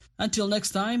Until next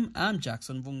time, I'm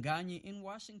Jackson Vungani in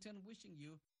Washington, wishing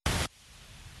you...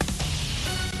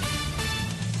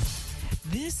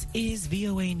 This is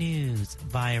VOA News.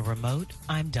 Via remote,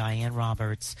 I'm Diane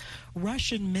Roberts.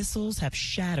 Russian missiles have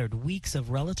shattered weeks of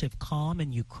relative calm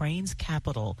in Ukraine's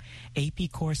capital.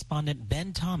 AP correspondent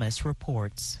Ben Thomas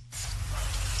reports.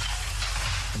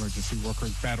 Emergency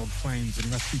workers battled flames and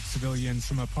rescued civilians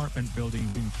from apartment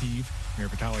buildings in Kyiv. Mayor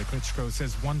Vitaly Klitschko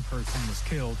says one person was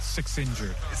killed, 6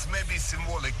 injured. It's maybe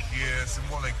symbolic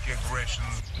aggression.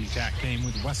 The attack came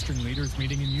with Western leaders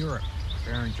meeting in Europe,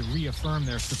 preparing to reaffirm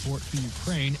their support for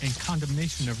Ukraine and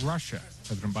condemnation of Russia.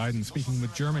 President Biden speaking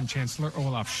with German Chancellor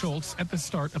Olaf Scholz at the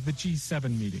start of the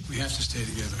G7 meeting. We have to stay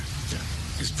together,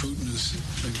 because Putin has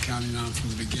been counting on from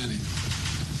the beginning.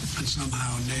 And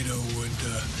somehow NATO would,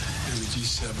 and the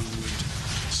G7 would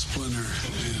splinter,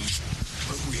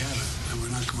 but we haven't, and we're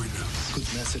not going to. Good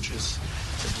message is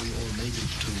that we all made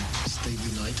it to stay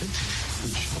united,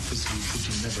 which obviously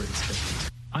Putin never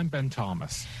expected. I'm Ben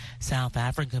Thomas. South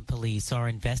African police are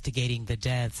investigating the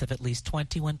deaths of at least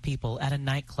 21 people at a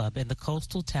nightclub in the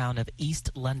coastal town of East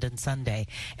London Sunday,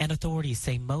 and authorities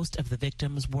say most of the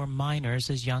victims were minors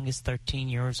as young as 13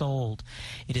 years old.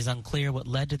 It is unclear what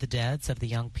led to the deaths of the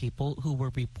young people who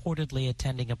were reportedly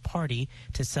attending a party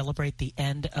to celebrate the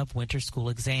end of winter school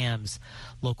exams.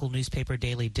 Local newspaper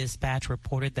Daily Dispatch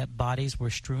reported that bodies were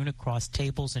strewn across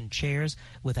tables and chairs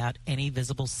without any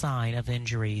visible sign of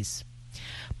injuries.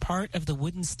 Part of the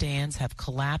wooden stands have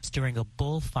collapsed during a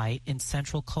bullfight in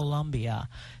central Colombia,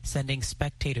 sending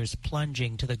spectators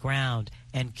plunging to the ground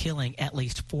and killing at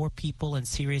least 4 people and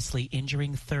seriously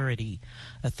injuring 30.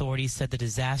 Authorities said the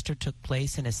disaster took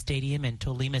place in a stadium in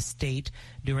Tolima State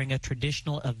during a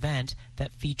traditional event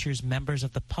that features members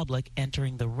of the public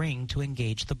entering the ring to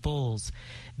engage the bulls.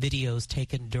 Videos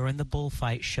taken during the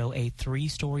bullfight show a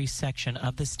 3-story section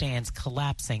of the stands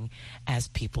collapsing as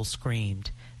people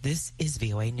screamed. This is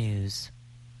VOA News.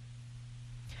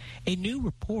 A new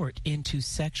report into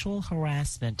sexual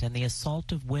harassment and the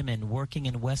assault of women working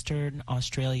in Western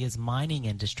Australia's mining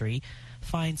industry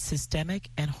finds systemic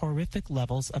and horrific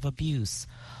levels of abuse.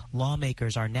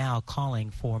 Lawmakers are now calling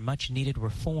for much-needed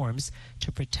reforms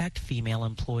to protect female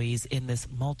employees in this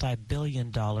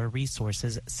multi-billion-dollar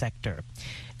resources sector.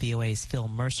 VOA's Phil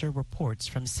Mercer reports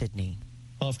from Sydney.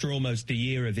 After almost a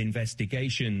year of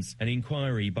investigations, an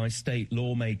inquiry by state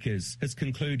lawmakers has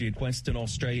concluded Western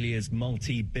Australia's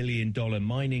multi-billion-dollar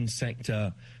mining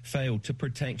sector failed to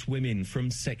protect women from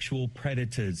sexual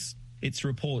predators. Its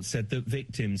report said that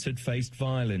victims had faced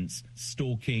violence,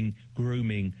 stalking,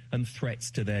 grooming and threats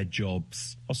to their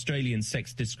jobs. Australian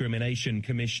Sex Discrimination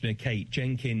Commissioner Kate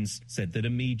Jenkins said that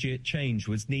immediate change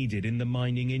was needed in the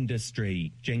mining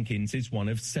industry. Jenkins is one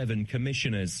of 7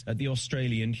 commissioners at the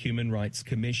Australian Human Rights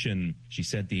Commission. She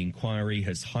said the inquiry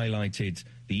has highlighted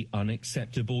the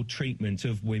unacceptable treatment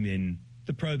of women.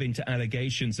 The probe into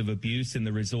allegations of abuse in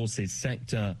the resources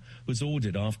sector was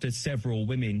ordered after several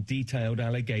women detailed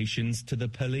allegations to the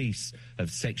police of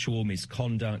sexual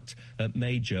misconduct at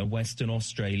major Western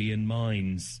Australian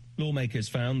mines. Lawmakers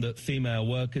found that female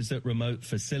workers at remote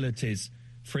facilities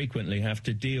frequently have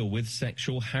to deal with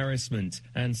sexual harassment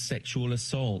and sexual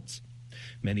assault.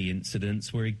 Many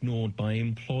incidents were ignored by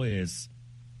employers.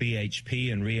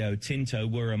 BHP and Rio Tinto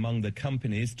were among the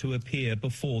companies to appear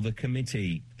before the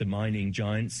committee. The mining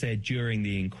giant said during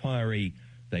the inquiry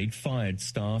they'd fired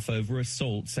staff over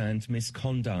assaults and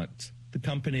misconduct. The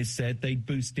companies said they'd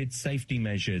boosted safety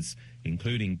measures,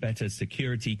 including better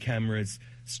security cameras,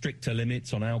 stricter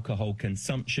limits on alcohol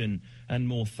consumption, and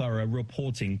more thorough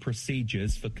reporting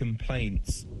procedures for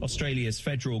complaints. Australia's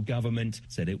federal government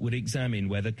said it would examine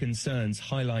whether concerns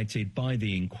highlighted by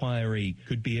the inquiry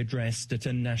could be addressed at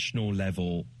a national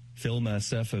level. Phil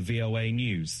Mercer for VOA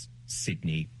News,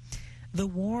 Sydney. The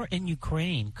war in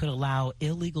Ukraine could allow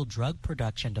illegal drug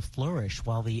production to flourish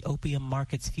while the opium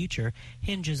market's future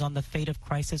hinges on the fate of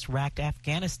crisis-racked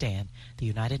Afghanistan, the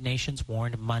United Nations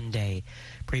warned Monday.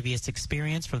 Previous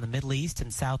experience from the Middle East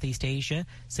and Southeast Asia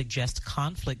suggests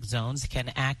conflict zones can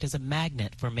act as a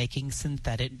magnet for making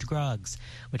synthetic drugs,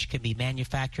 which can be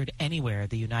manufactured anywhere,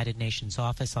 the United Nations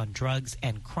Office on Drugs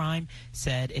and Crime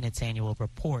said in its annual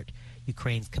report.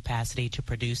 Ukraine's capacity to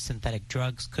produce synthetic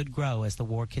drugs could grow as the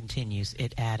war continues,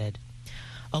 it added.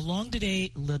 A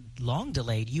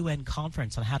long-delayed UN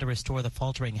conference on how to restore the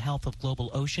faltering health of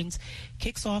global oceans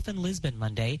kicks off in Lisbon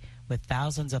Monday with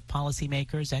thousands of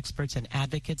policymakers, experts, and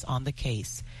advocates on the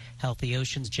case. Healthy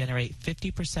oceans generate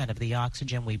 50% of the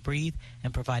oxygen we breathe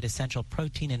and provide essential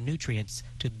protein and nutrients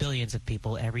to billions of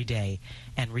people every day.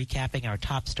 And recapping our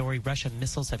top story, Russian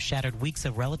missiles have shattered weeks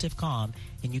of relative calm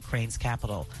in Ukraine's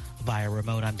capital. Via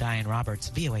remote, I'm Diane Roberts,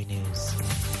 VOA News.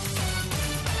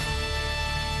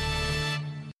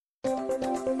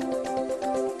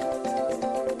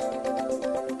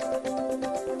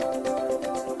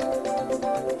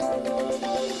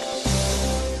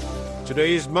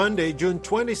 Today is Monday, June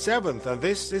 27th, and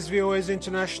this is VOA's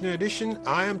International Edition.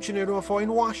 I am Chinedu Afo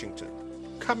in Washington.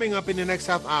 Coming up in the next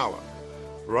half hour,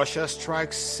 Russia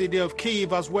strikes city of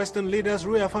Kyiv as Western leaders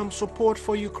reaffirm support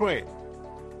for Ukraine.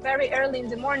 Very early in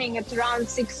the morning at around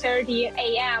 6:30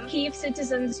 a.m., Kyiv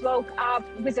citizens woke up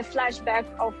with a flashback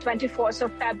of 24th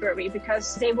of February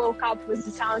because they woke up with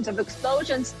the sounds of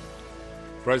explosions.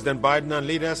 President Biden and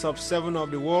leaders of 7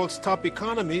 of the world's top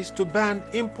economies to ban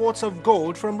imports of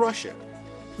gold from Russia.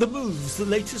 The move's the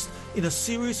latest in a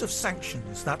series of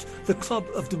sanctions that the Club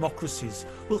of Democracies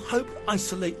will hope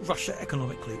isolate Russia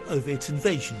economically over its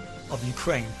invasion of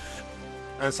Ukraine.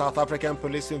 And South African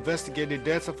police investigate the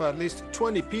deaths of at least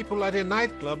 20 people at a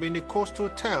nightclub in the coastal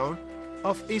town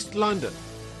of East London.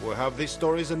 We'll have these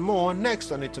stories and more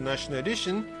next on International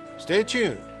Edition. Stay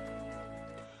tuned.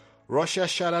 Russia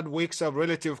shattered weeks of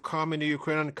relative calm in the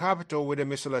Ukrainian capital with a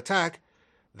missile attack.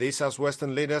 This as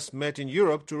Western leaders met in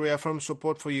Europe to reaffirm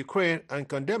support for Ukraine and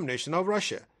condemnation of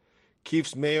Russia.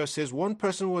 Kyiv's mayor says 1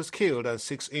 person was killed and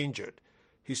 6 injured.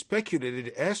 He speculated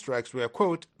the airstrikes were,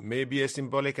 quote, maybe a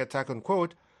symbolic attack,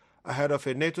 unquote, ahead of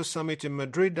a NATO summit in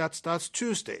Madrid that starts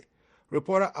Tuesday.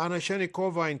 Reporter Anna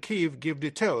Shenikova in Kyiv gives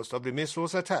details of the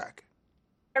missile's attack.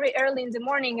 Very early in the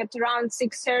morning at around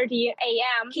 6:30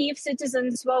 a.m., Kyiv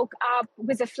citizens woke up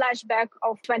with a flashback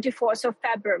of 24th of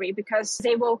February because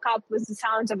they woke up with the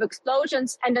sounds of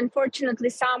explosions. And unfortunately,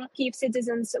 some Kyiv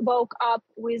citizens woke up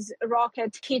with a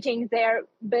rocket hitting their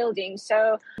building.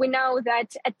 So we know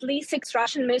that at least 6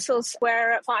 Russian missiles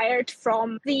were fired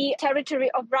from the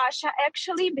territory of Russia,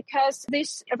 actually, because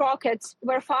these rockets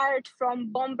were fired from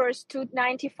bombers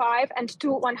Tu-95 and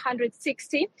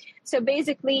Tu-160. So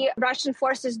basically, Russian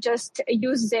forces just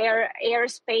used their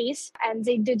airspace and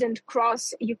they didn't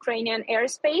cross Ukrainian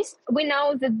airspace. We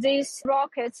know that these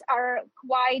rockets are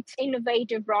quite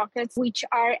innovative rockets, which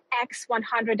are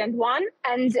X-101,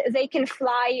 and they can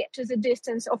fly to the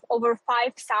distance of over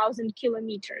 5,000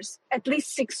 kilometers. At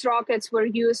least 6 rockets were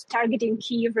used targeting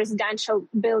Kyiv residential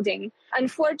building.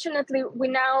 Unfortunately, we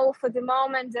know for the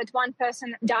moment that 1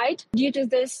 person died due to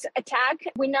this attack.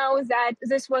 We know that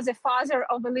this was a father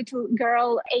of a little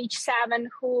girl, age 7,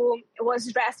 who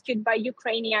was rescued by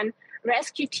Ukrainian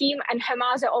rescue team, and her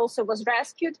mother also was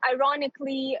rescued.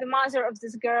 Ironically, the mother of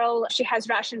this girl, she has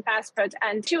Russian passport,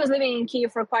 and she was living in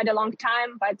Kyiv for quite a long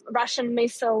time, but Russian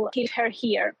missile hit her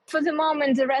here. For the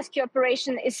moment, the rescue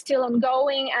operation is still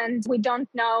ongoing, and we don't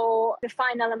know the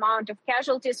final amount of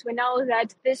casualties. We know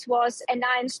that this was a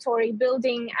 9-story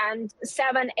building, and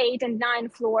 7, 8, and 9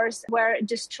 floors were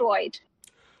destroyed.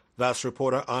 That's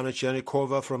reporter Anna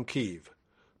Chernikova from Kyiv.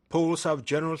 Poles have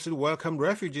generously welcomed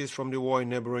refugees from the war in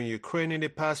neighboring Ukraine in the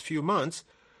past few months,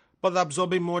 but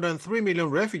absorbing more than 3 million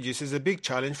refugees is a big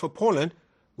challenge for Poland,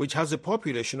 which has a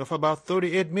population of about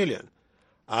 38 million.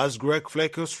 As Greg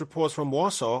Flekos reports from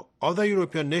Warsaw, other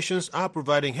European nations are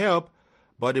providing help,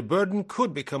 but the burden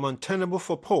could become untenable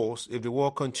for Poles if the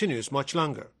war continues much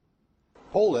longer.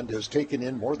 Poland has taken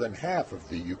in more than half of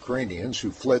the Ukrainians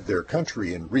who fled their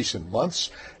country in recent months,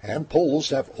 and Poles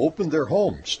have opened their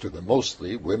homes to the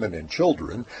mostly women and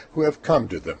children who have come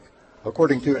to them,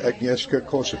 according to Agnieszka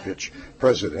Kosowicz,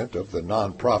 president of the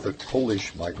non-profit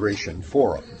Polish Migration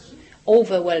Forum.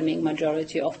 Overwhelming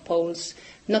majority of Poles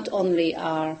not only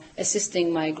are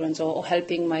assisting migrants or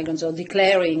helping migrants or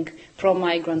declaring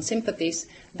pro-migrant sympathies,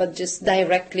 but just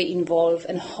directly involve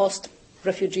and host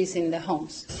refugees in their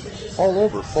homes. All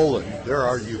over Poland, there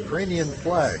are Ukrainian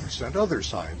flags and other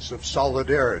signs of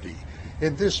solidarity.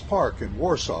 In this park in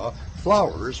Warsaw,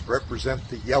 flowers represent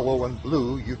the yellow and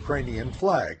blue Ukrainian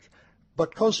flag.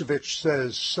 But Kosowicz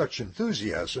says such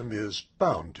enthusiasm is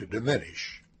bound to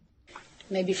diminish.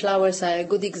 Maybe flowers are a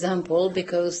good example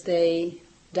because they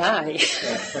die.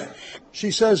 She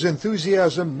says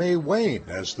enthusiasm may wane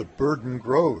as the burden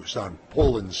grows on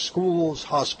Poland's schools,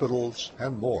 hospitals,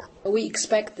 and more. We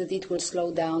expect that it will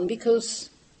slow down because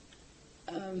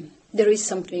there is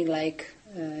something like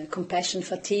compassion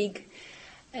fatigue,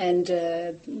 And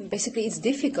basically it's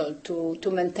difficult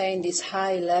to maintain this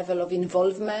high level of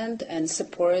involvement and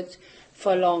support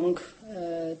for long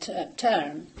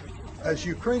term. As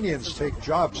Ukrainians take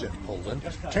jobs in Poland,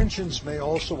 tensions may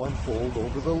also unfold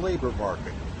over the labor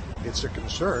market. It's a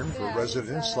concern for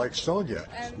residents like Sonia,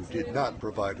 who did not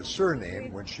provide a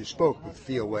surname when she spoke with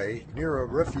VOA near a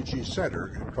refugee center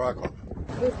in Krakow.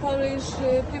 The Polish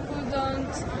people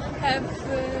don't have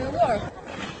work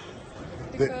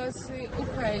because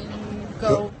Ukraine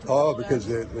go. Because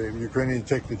the Ukrainians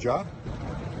take the job?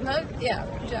 No, yeah,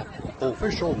 job.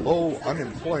 Official low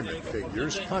unemployment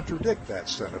figures contradict that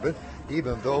sentiment,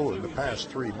 even though in the past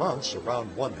 3 months, around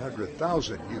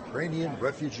 100,000 Ukrainian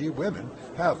refugee women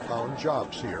have found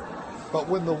jobs here. But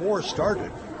when the war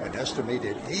started, an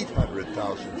estimated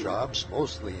 800,000 jobs,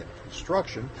 mostly in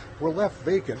construction, were left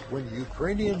vacant when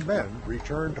Ukrainian men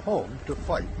returned home to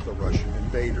fight the Russian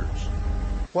invaders.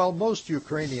 While most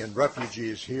Ukrainian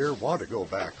refugees here want to go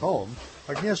back home,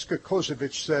 Agnieszka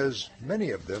Kozovich says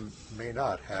many of them may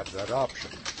not have that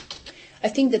option. I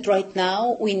think that right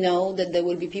now we know that there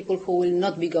will be people who will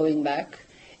not be going back,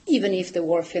 even if the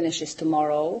war finishes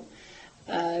tomorrow,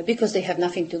 because they have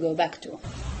nothing to go back to.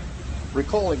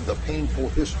 Recalling the painful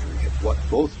history of what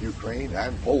both Ukraine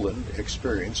and Poland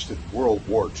experienced in World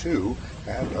War II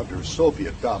and under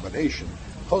Soviet domination,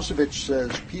 Kozovich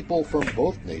says people from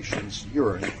both nations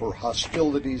yearn for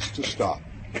hostilities to stop.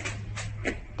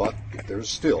 But there's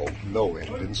still no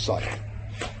end in sight.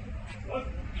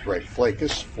 Greg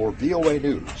Flakus for VOA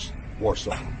News,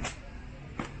 Warsaw.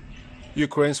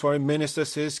 Ukraine's foreign minister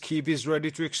says Kyiv is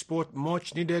ready to export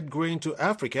much-needed grain to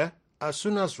Africa as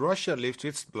soon as Russia lifts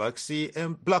its Black Sea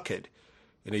blockade.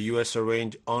 In a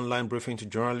U.S.-arranged online briefing to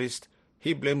journalists,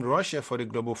 he blamed Russia for the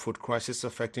global food crisis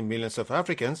affecting millions of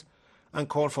Africans and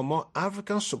called for more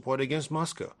African support against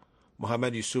Moscow.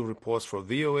 Mohammed Yusuf reports for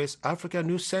VOA's Africa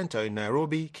News Center in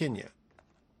Nairobi, Kenya.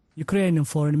 Ukrainian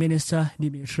Foreign Minister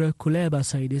Dmytro Kuleba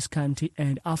said his country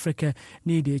and Africa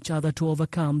need each other to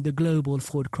overcome the global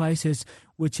food crisis,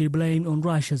 which he blamed on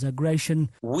Russia's aggression.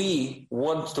 We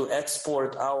want to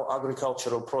export our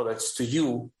agricultural products to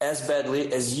you as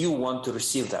badly as you want to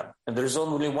receive them. And there is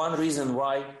only one reason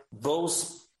why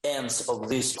both ends of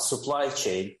this supply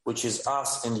chain, which is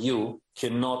us and you,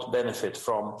 cannot benefit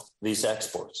from these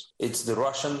exports. It's the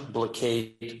Russian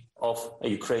blockade of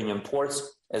Ukrainian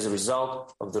ports as a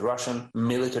result of the Russian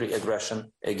military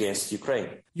aggression against Ukraine.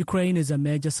 Ukraine is a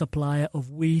major supplier of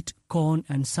wheat, corn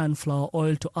and sunflower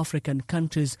oil to African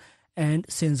countries, and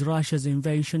since Russia's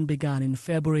invasion began in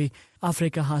February,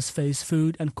 Africa has faced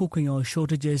food and cooking oil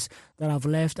shortages that have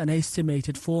left an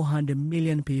estimated 400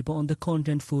 million people on the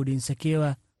continent food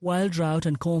insecure. While drought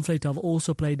and conflict have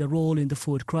also played a role in the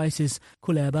food crisis,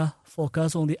 Kuleba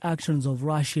focused on the actions of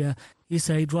Russia. He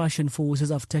said Russian forces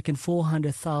have taken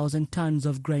 400,000 tons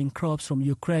of grain crops from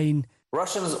Ukraine.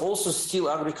 Russians also steal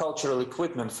agricultural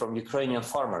equipment from Ukrainian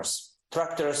farmers.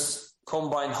 Tractors,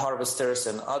 combine harvesters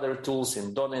and other tools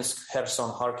in Donetsk, Kherson,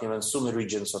 Kharkiv and Sumy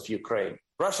regions of Ukraine.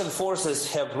 Russian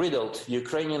forces have riddled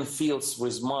Ukrainian fields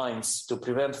with mines to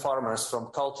prevent farmers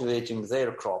from cultivating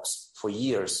their crops for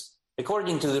years.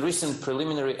 According to the recent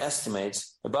preliminary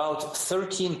estimates, about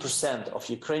 13% of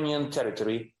Ukrainian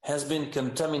territory has been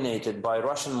contaminated by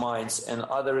Russian mines and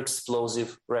other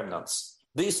explosive remnants.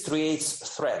 This creates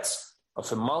threats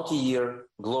of a multi-year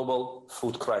global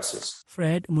food crisis.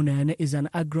 Fred Munene is an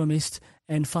agronomist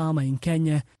and farmer in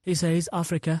Kenya. He says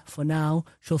Africa, for now,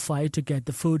 shall fight to get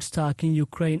the food stuck in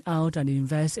Ukraine out and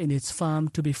invest in its farm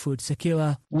to be food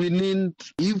secure. We need,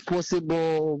 if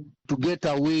possible, to get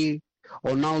away,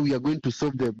 or now we are going to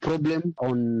solve the problem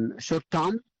on short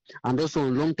term and also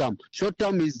on long term. Short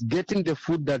term is getting the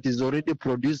food that is already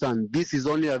produced, and this is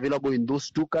only available in those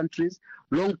two countries.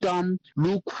 Long term,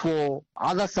 look for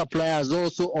other suppliers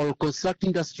also, or construct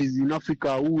industries in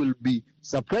Africa who will be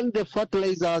supplying the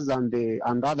fertilizers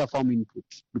and other farm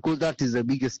inputs, because that is the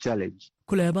biggest challenge.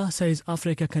 Kuleba says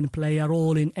Africa can play a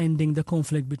role in ending the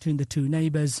conflict between the two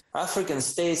neighbors. African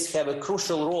states have a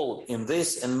crucial role in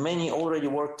this, and many already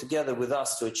work together with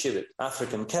us to achieve it.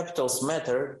 African capitals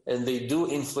matter, and they do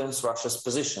influence Russia's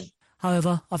position.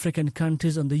 However, African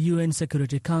countries on the UN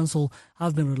Security Council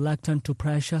have been reluctant to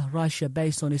pressure Russia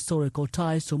based on historical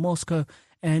ties to Moscow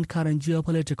and current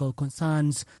geopolitical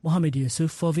concerns. Mohammed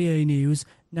Yusuf for VOA News,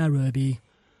 Nairobi.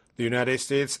 The United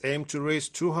States aimed to raise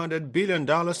 $200 billion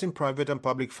in private and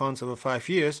public funds over 5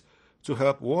 years to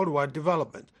help worldwide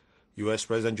development. U.S.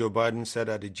 President Joe Biden said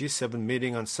at the G7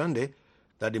 meeting on Sunday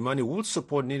that the money would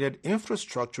support needed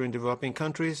infrastructure in developing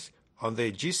countries on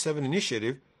the G7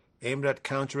 initiative aimed at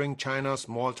countering China's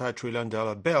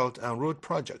multi-trillion-dollar Belt and Road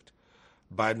project.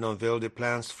 Biden unveiled the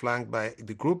plans flanked by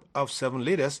the group of 7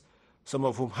 leaders, some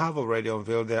of whom have already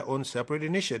unveiled their own separate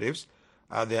initiatives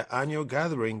at their annual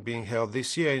gathering being held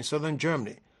this year in southern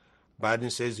Germany.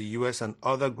 Biden says the U.S. and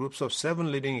other groups of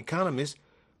 7 leading economies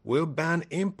will ban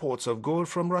imports of gold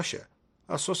from Russia.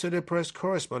 Associated Press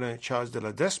correspondent Charles de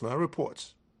Ledesma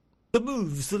reports. The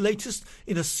move's the latest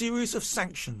in a series of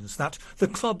sanctions that the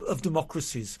Club of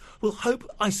Democracies will hope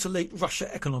isolate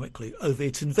Russia economically over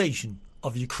its invasion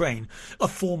of Ukraine. A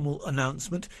formal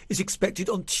announcement is expected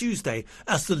on Tuesday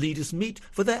as the leaders meet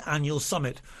for their annual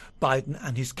summit. Biden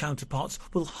and his counterparts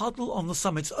will huddle on the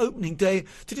summit's opening day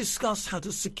to discuss how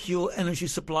to secure energy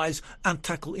supplies and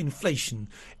tackle inflation,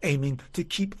 aiming to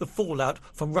keep the fallout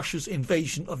from Russia's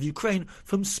invasion of Ukraine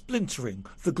from splintering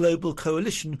the global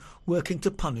coalition working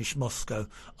to punish Moscow.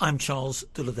 I'm Charles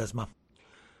de Ledesma.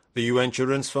 The UN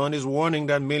Children's Fund is warning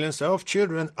that millions of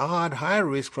children are at high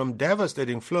risk from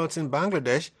devastating floods in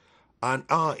Bangladesh and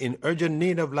are in urgent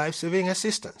need of life-saving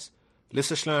assistance.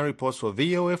 Lisa Schlein reports for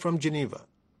VOA from Geneva.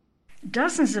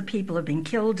 Dozens of people have been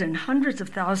killed and hundreds of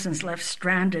thousands left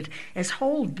stranded as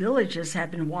whole villages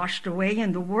have been washed away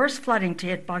in the worst flooding to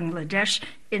hit Bangladesh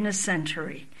in a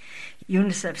century.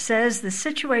 UNICEF says the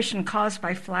situation caused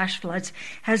by flash floods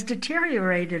has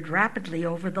deteriorated rapidly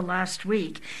over the last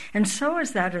week, and so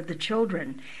has that of the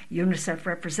children. UNICEF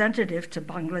representative to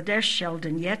Bangladesh,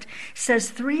 Sheldon Yett,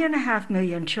 says 3.5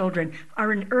 million children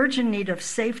are in urgent need of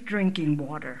safe drinking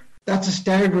water. That's a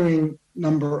staggering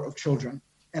number of children,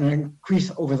 and an increase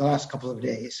over the last couple of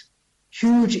days.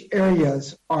 Huge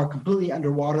areas are completely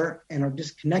underwater and are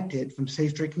disconnected from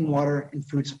safe drinking water and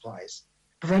food supplies.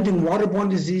 Preventing waterborne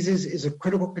diseases is a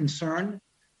critical concern.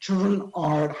 Children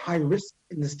are at high risk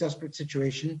in this desperate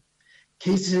situation.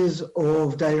 Cases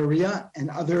of diarrhea and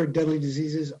other deadly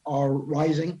diseases are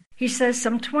rising. He says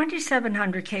some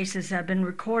 2,700 cases have been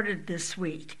recorded this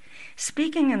week.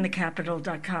 Speaking in the capital,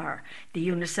 Dakar, the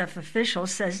UNICEF official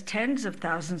says tens of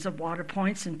thousands of water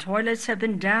points and toilets have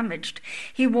been damaged.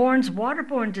 He warns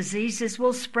waterborne diseases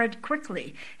will spread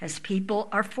quickly as people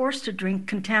are forced to drink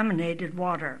contaminated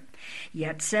water.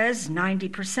 Yet says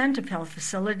 90% of health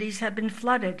facilities have been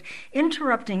flooded,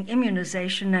 interrupting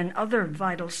immunization and other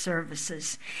vital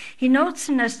services. He notes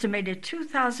an estimated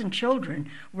 2,000 children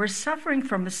were suffering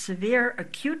from a severe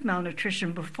acute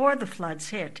malnutrition before the floods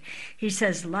hit. He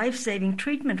says life-saving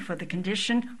treatment for the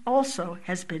condition also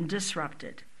has been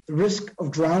disrupted. The risk of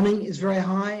drowning is very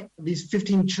high. At least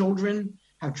 15 children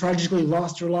have tragically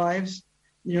lost their lives.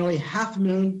 Nearly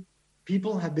 500,000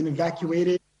 people have been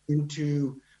evacuated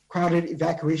into crowded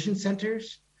evacuation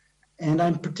centers, and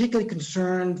I'm particularly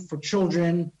concerned for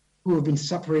children who have been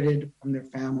separated from their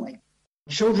family.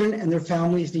 Children and their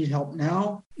families need help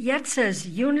now. Yet says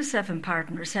UNICEF and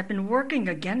partners have been working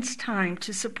against time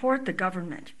to support the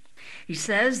government. He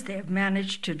says they have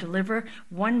managed to deliver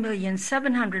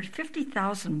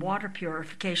 1,750,000 water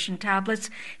purification tablets,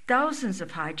 thousands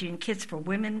of hygiene kits for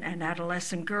women and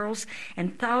adolescent girls,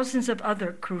 and thousands of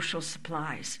other crucial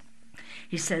supplies.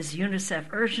 He says UNICEF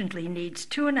urgently needs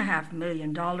 $2.5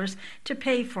 million to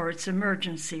pay for its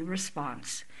emergency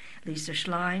response. Lisa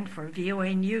Schlein for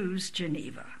VOA News,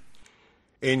 Geneva.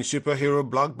 In superhero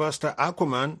blockbuster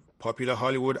Aquaman, popular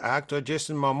Hollywood actor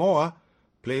Jason Momoa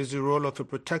plays the role of a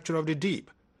protector of the deep.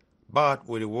 But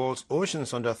with the world's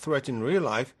oceans under threat in real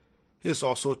life, he is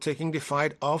also taking the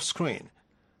fight off-screen.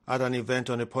 At an event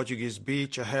on a Portuguese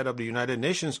beach ahead of the United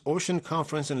Nations Ocean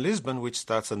Conference in Lisbon, which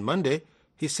starts on Monday,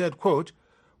 he said, quote,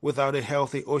 "Without a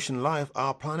healthy ocean life,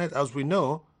 our planet as we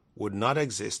know would not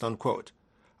exist," unquote.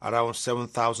 Around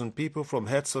 7,000 people from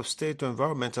heads of state to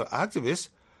environmental activists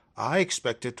are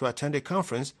expected to attend a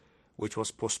conference which was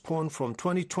postponed from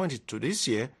 2020 to this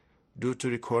year due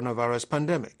to the coronavirus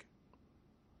pandemic.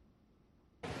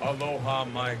 Aloha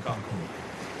mai kaku.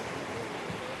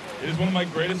 It is one of my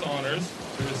greatest honors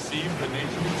to receive the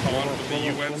Nature Baton from the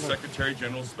UN Secretary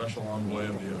General's Special Envoy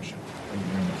of the Ocean. Thank you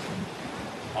very much.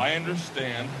 I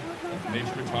understand that the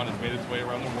Nature Baton has made its way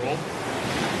around the world,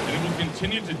 and it will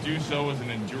continue to do so as an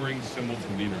enduring symbol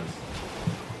to leaders.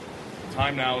 The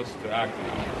time now is to act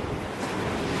now.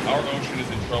 Our ocean is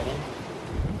in trouble.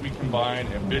 If we combine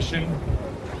ambition,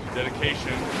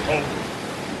 dedication, hope,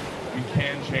 we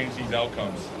can change these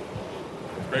outcomes.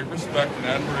 With great respect and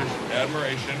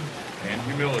admiration and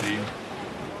humility,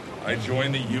 I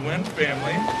join the UN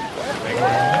family. Thank you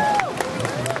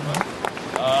very much.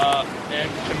 And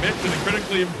commit to the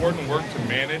critically important work to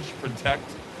manage, protect,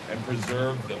 and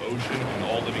preserve the ocean and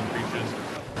all living creatures.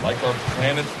 Like our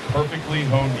planet's perfectly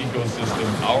honed ecosystem,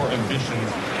 our ambitions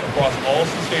across all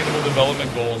sustainable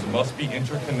development goals must be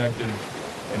interconnected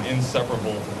and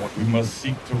inseparable. We must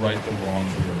seek to right the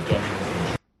wrongs we have done.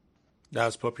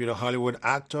 That's popular Hollywood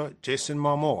actor Jason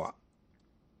Momoa.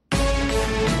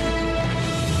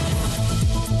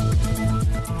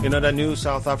 In other news,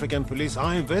 South African police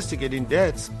are investigating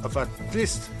deaths of at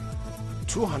least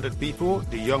 200 people.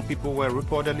 The young people were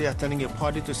reportedly attending a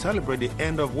party to celebrate the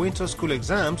end of winter school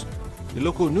exams. The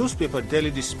local newspaper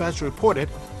Daily Dispatch reported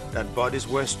that bodies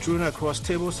were strewn across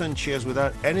tables and chairs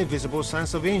without any visible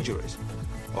signs of injuries.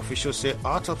 Officials say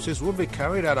autopsies will be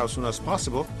carried out as soon as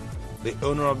possible. The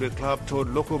owner of the club told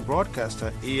local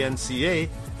broadcaster ENCA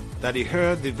that he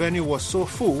heard the venue was so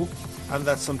full and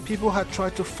that some people had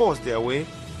tried to force their way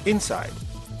inside.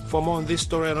 For more on this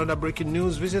story and other breaking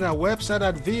news, visit our website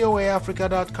at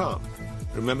voaafrica.com.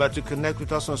 Remember to connect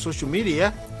with us on social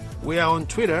media. We are on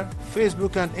Twitter,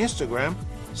 Facebook, and Instagram.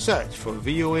 Search for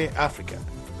VOA Africa.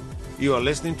 You are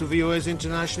listening to VOA's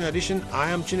International Edition.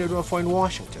 I am Chinedu Afo in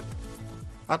Washington.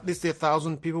 At least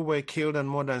 1,000 people were killed and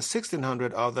more than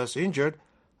 1,600 others injured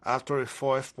after a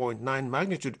 5.9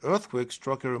 magnitude earthquake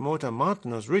struck a remote and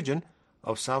mountainous region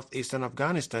of southeastern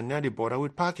Afghanistan near the border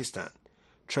with Pakistan.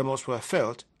 Tremors were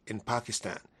felt in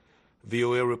Pakistan.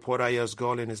 VOA reporter Ayaz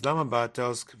Gol in Islamabad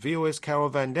tells VOA's Carol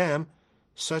Van Dam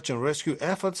search and rescue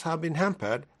efforts have been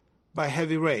hampered by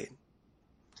heavy rain.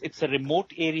 It's a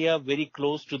remote area very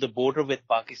close to the border with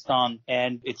Pakistan,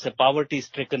 and it's a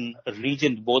poverty-stricken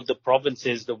region, both the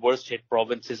provinces, the worst-hit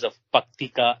provinces of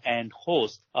Paktika and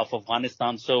Host of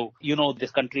Afghanistan. So, this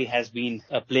country has been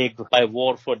plagued by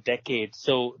war for decades.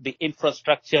 So the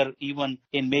infrastructure, even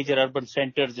in major urban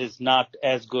centers, is not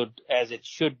as good as it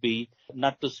should be,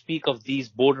 not to speak of these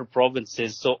border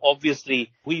provinces. So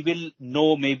obviously, we will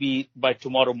know maybe by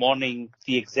tomorrow morning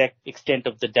the exact extent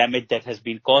of the damage that has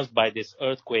been caused by this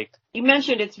earthquake. You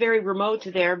mentioned it's very remote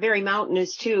there, very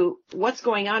mountainous too. What's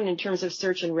going on in terms of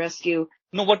search and rescue?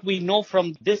 No, what we know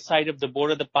from this side of the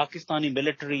border, the Pakistani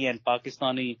military and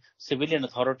Pakistani civilian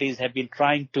authorities have been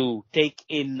trying to take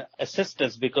in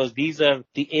assistance because these are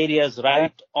the areas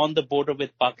right on the border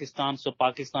with Pakistan. So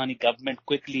Pakistani government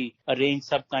quickly arranged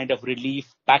some kind of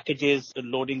relief packages,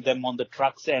 loading them on the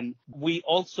trucks. And we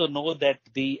also know that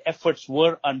the efforts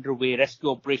were underway.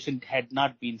 Rescue operation had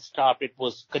not been stopped. It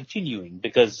was continuing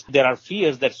because there are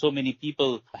fears that so many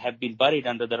people have been buried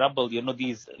under the rubble.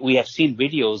 We have seen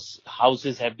videos, houses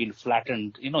have been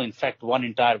flattened. In fact, one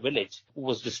entire village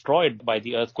was destroyed by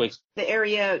the earthquakes. The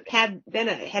area had been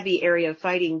a heavy area of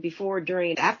fighting before,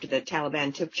 during, and after the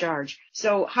Taliban took charge.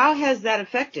 So how has that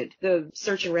affected the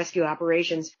search and rescue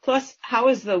operations? Plus, how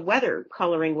is the weather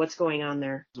coloring what's going on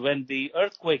there? When the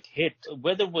earthquake hit,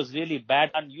 weather was really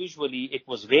bad. Unusually, it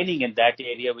was raining in that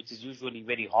area, which is usually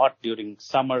very hot during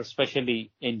summer,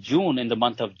 especially in June, in the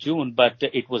month of June. But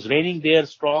it was raining there,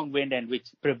 strong wind, and which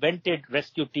prevented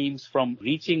rescue teams from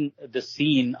reaching the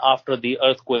scene after the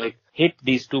earthquake hit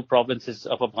these two provinces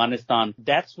of Afghanistan.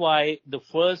 That's why the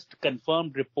first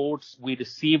confirmed reports we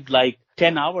received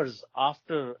 10 hours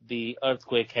after the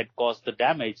earthquake had caused the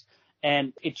damage.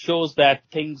 And it shows that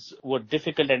things were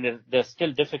difficult and they're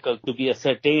still difficult to be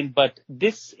ascertained. But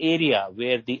this area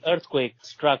where the earthquake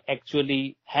struck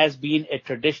actually has been a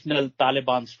traditional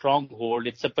Taliban stronghold.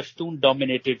 It's a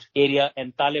Pashtun-dominated area,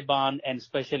 and Taliban, and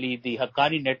especially the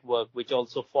Haqqani network, which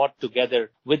also fought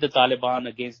together with the Taliban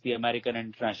against the American and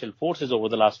international forces over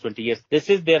the last 20 years. This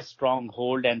is their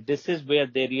stronghold, and this is where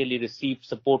they really received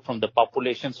support from the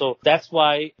population. So that's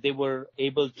why they were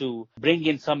able to bring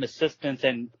in some assistance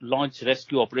and launch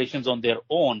rescue operations on their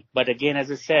own. But again, as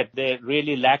I said, they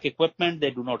really lack equipment.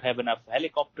 They do not have enough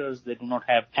helicopters. They do not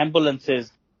have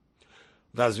ambulances.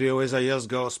 That's VOA's Ayaz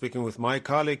Gol speaking with my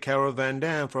colleague Carol Van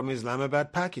Dam from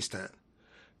Islamabad, Pakistan.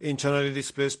 Internally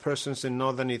displaced persons in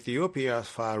northern Ethiopia,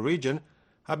 Afar region,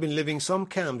 have been leaving some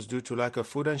camps due to lack of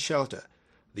food and shelter.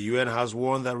 The UN has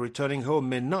warned that returning home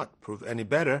may not prove any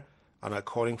better and are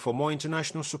calling for more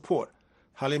international support.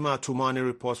 Halima Tumani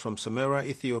reports from Samara,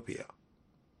 Ethiopia.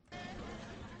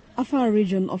 Afar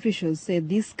region officials say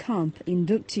this camp in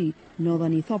Dukti,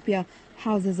 northern Ethiopia,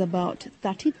 houses about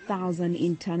 30,000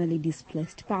 internally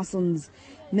displaced persons.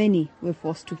 Many were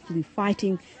forced to flee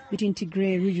fighting between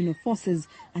Tigray regional forces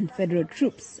and federal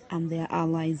troops and their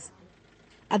allies.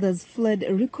 Others fled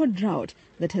a record drought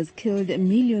that has killed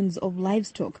millions of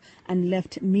livestock and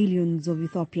left millions of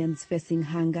Ethiopians facing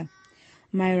hunger.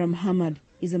 Myra Muhammad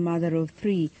is a mother of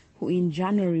 3 who in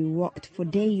January walked for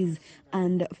days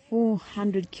and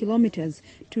 400 kilometers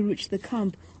to reach the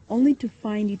camp, only to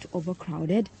find it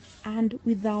overcrowded and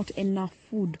without enough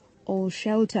food or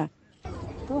shelter.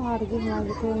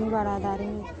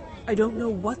 I don't know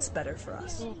what's better for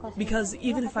us, because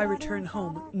even if I return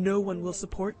home, no one will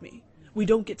support me. We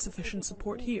don't get sufficient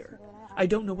support here. I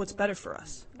don't know what's better for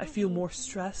us. I feel more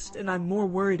stressed and I'm more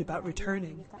worried about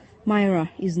returning. Myra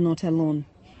is not alone.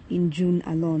 In June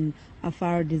alone,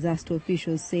 Afar disaster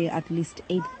officials say at least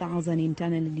 8,000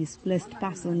 internally displaced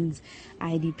persons,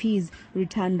 IDPs,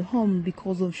 returned home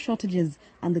because of shortages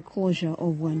and the closure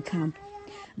of one camp.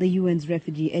 The UN's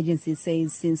refugee agency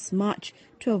says since March,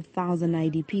 12,000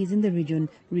 IDPs in the region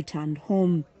returned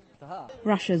home.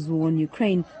 Russia's war on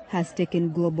Ukraine has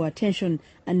taken global attention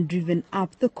and driven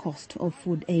up the cost of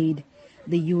food aid.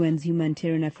 The UN's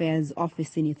Humanitarian Affairs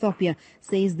Office in Ethiopia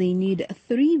says they need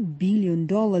 $3 billion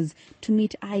to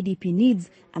meet IDP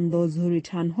needs, and those who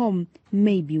return home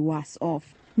may be worse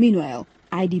off. Meanwhile,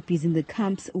 IDPs in the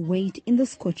camps wait in the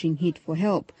scorching heat for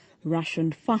help,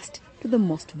 rationed fast to the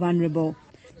most vulnerable.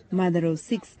 Mother of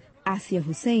 6, Asia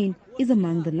Hussein, is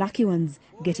among the lucky ones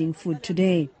getting food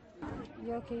today.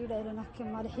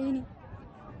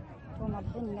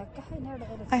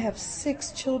 I have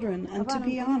 6 children, and to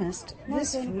be honest,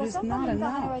 this food is not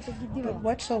enough. But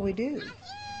what shall we do?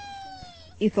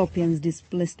 Ethiopians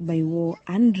displaced by war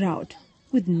and drought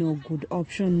with no good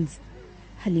options.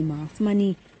 Halima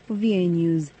Athmani for VOA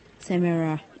News,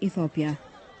 Semera, Ethiopia.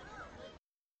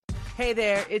 Hey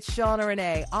there, it's Shauna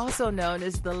Renee, also known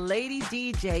as the Lady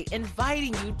DJ,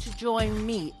 inviting you to join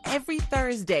me every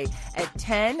Thursday at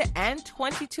 10 and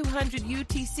 2200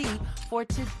 UTC for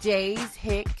today's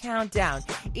Hit Countdown.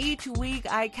 Each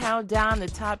week, I count down the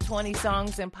top 20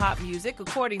 songs in pop music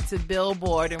according to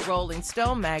Billboard and Rolling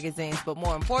Stone magazines, but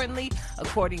more importantly,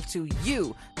 according to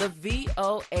you, the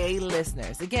VOA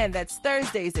listeners. Again, that's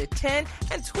Thursdays at 10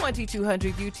 and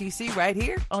 2200 UTC right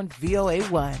here on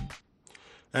VOA1.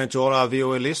 And to all our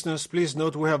VOA listeners, please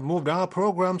note we have moved our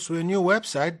programs to a new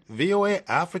website,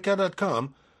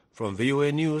 voaafrica.com, from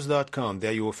voanews.com.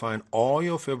 There you will find all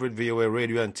your favorite VOA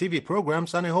radio and TV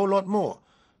programs and a whole lot more.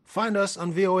 Find us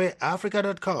on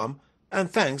voaafrica.com,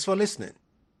 and thanks for listening.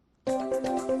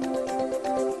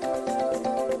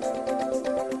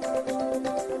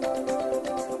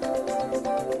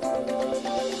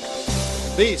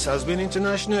 This has been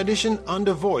International Edition on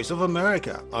The Voice of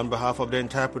America. On behalf of the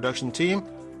entire production team,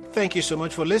 thank you so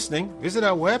much for listening. Visit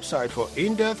our website for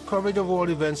in-depth coverage of world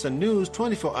events and news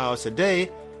 24 hours a day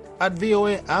at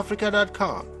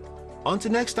voaafrica.com.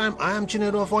 Until next time, I am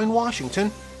Chinedu Ofo in Washington.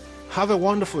 Have a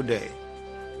wonderful day.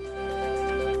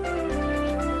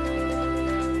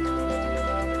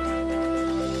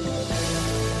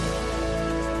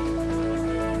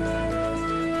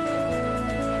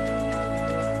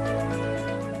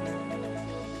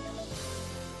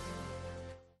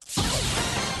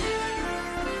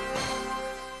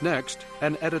 Next,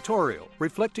 an editorial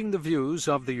reflecting the views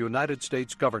of the United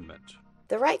States government.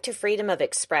 The right to freedom of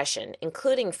expression,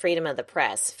 including freedom of the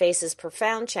press, faces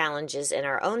profound challenges in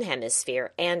our own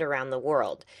hemisphere and around the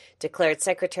world, declared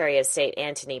Secretary of State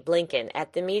Antony Blinken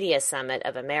at the Media Summit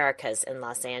of Americas in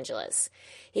Los Angeles.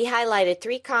 He highlighted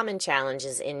 3 common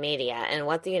challenges in media and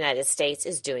what the United States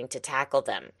is doing to tackle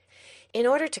them. In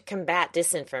order to combat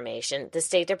disinformation, the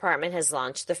State Department has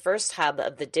launched the first hub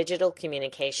of the Digital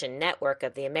Communication Network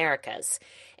of the Americas,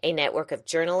 a network of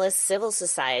journalists, civil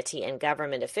society, and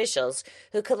government officials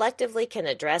who collectively can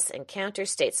address and counter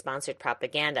state-sponsored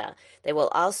propaganda. They will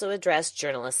also address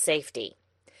journalist safety.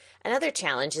 Another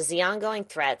challenge is the ongoing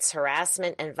threats,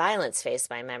 harassment, and violence faced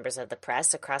by members of the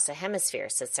press across the hemisphere,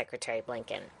 said Secretary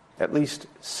Blinken. At least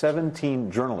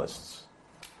 17 journalists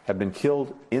have been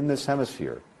killed in this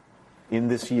hemisphere in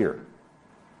this year,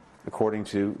 according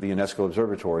to the UNESCO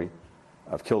Observatory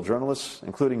of Killed Journalists,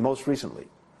 including most recently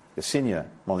Yesenia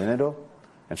Molinero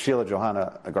and Sheila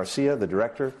Johanna Garcia, the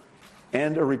director,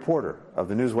 and a reporter of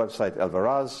the news website El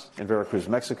Veraz in Veracruz,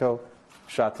 Mexico,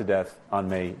 shot to death on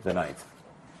May the 9th.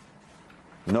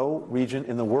 No region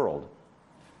in the world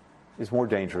is more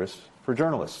dangerous for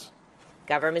journalists.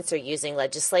 Governments are using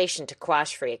legislation to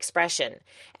quash free expression,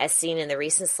 as seen in the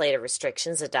recent slate of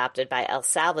restrictions adopted by El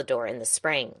Salvador in the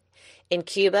spring. In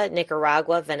Cuba,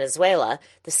 Nicaragua, Venezuela,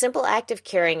 the simple act of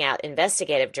carrying out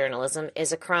investigative journalism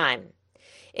is a crime.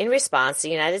 In response,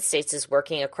 the United States is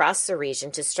working across the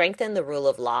region to strengthen the rule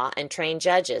of law and train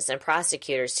judges and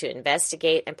prosecutors to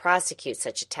investigate and prosecute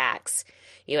such attacks.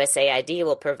 USAID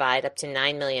will provide up to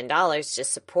 $9 million to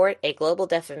support a global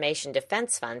defamation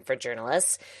defense fund for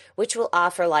journalists, which will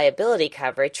offer liability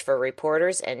coverage for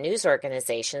reporters and news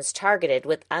organizations targeted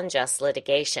with unjust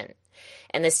litigation.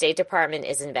 And the State Department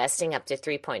is investing up to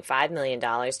 $3.5 million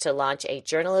to launch a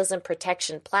journalism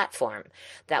protection platform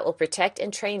that will protect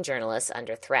and train journalists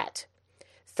under threat.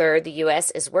 Third, the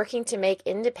U.S. is working to make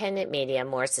independent media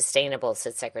more sustainable,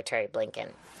 said Secretary Blinken.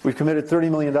 We've committed $30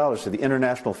 million to the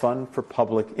International Fund for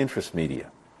Public Interest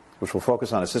Media, which will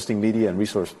focus on assisting media in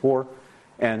resource-poor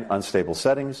and unstable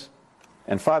settings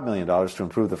and $5 million to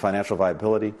improve the financial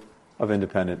viability of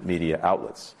independent media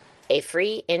outlets. A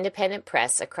free, independent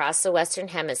press across the Western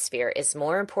Hemisphere is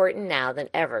more important now than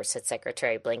ever, said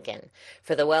Secretary Blinken,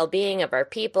 for the well-being of our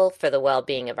people, for the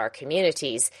well-being of our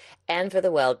communities, and for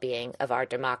the well-being of our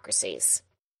democracies.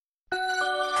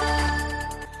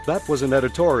 That was an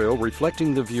editorial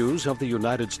reflecting the views of the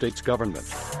United States government.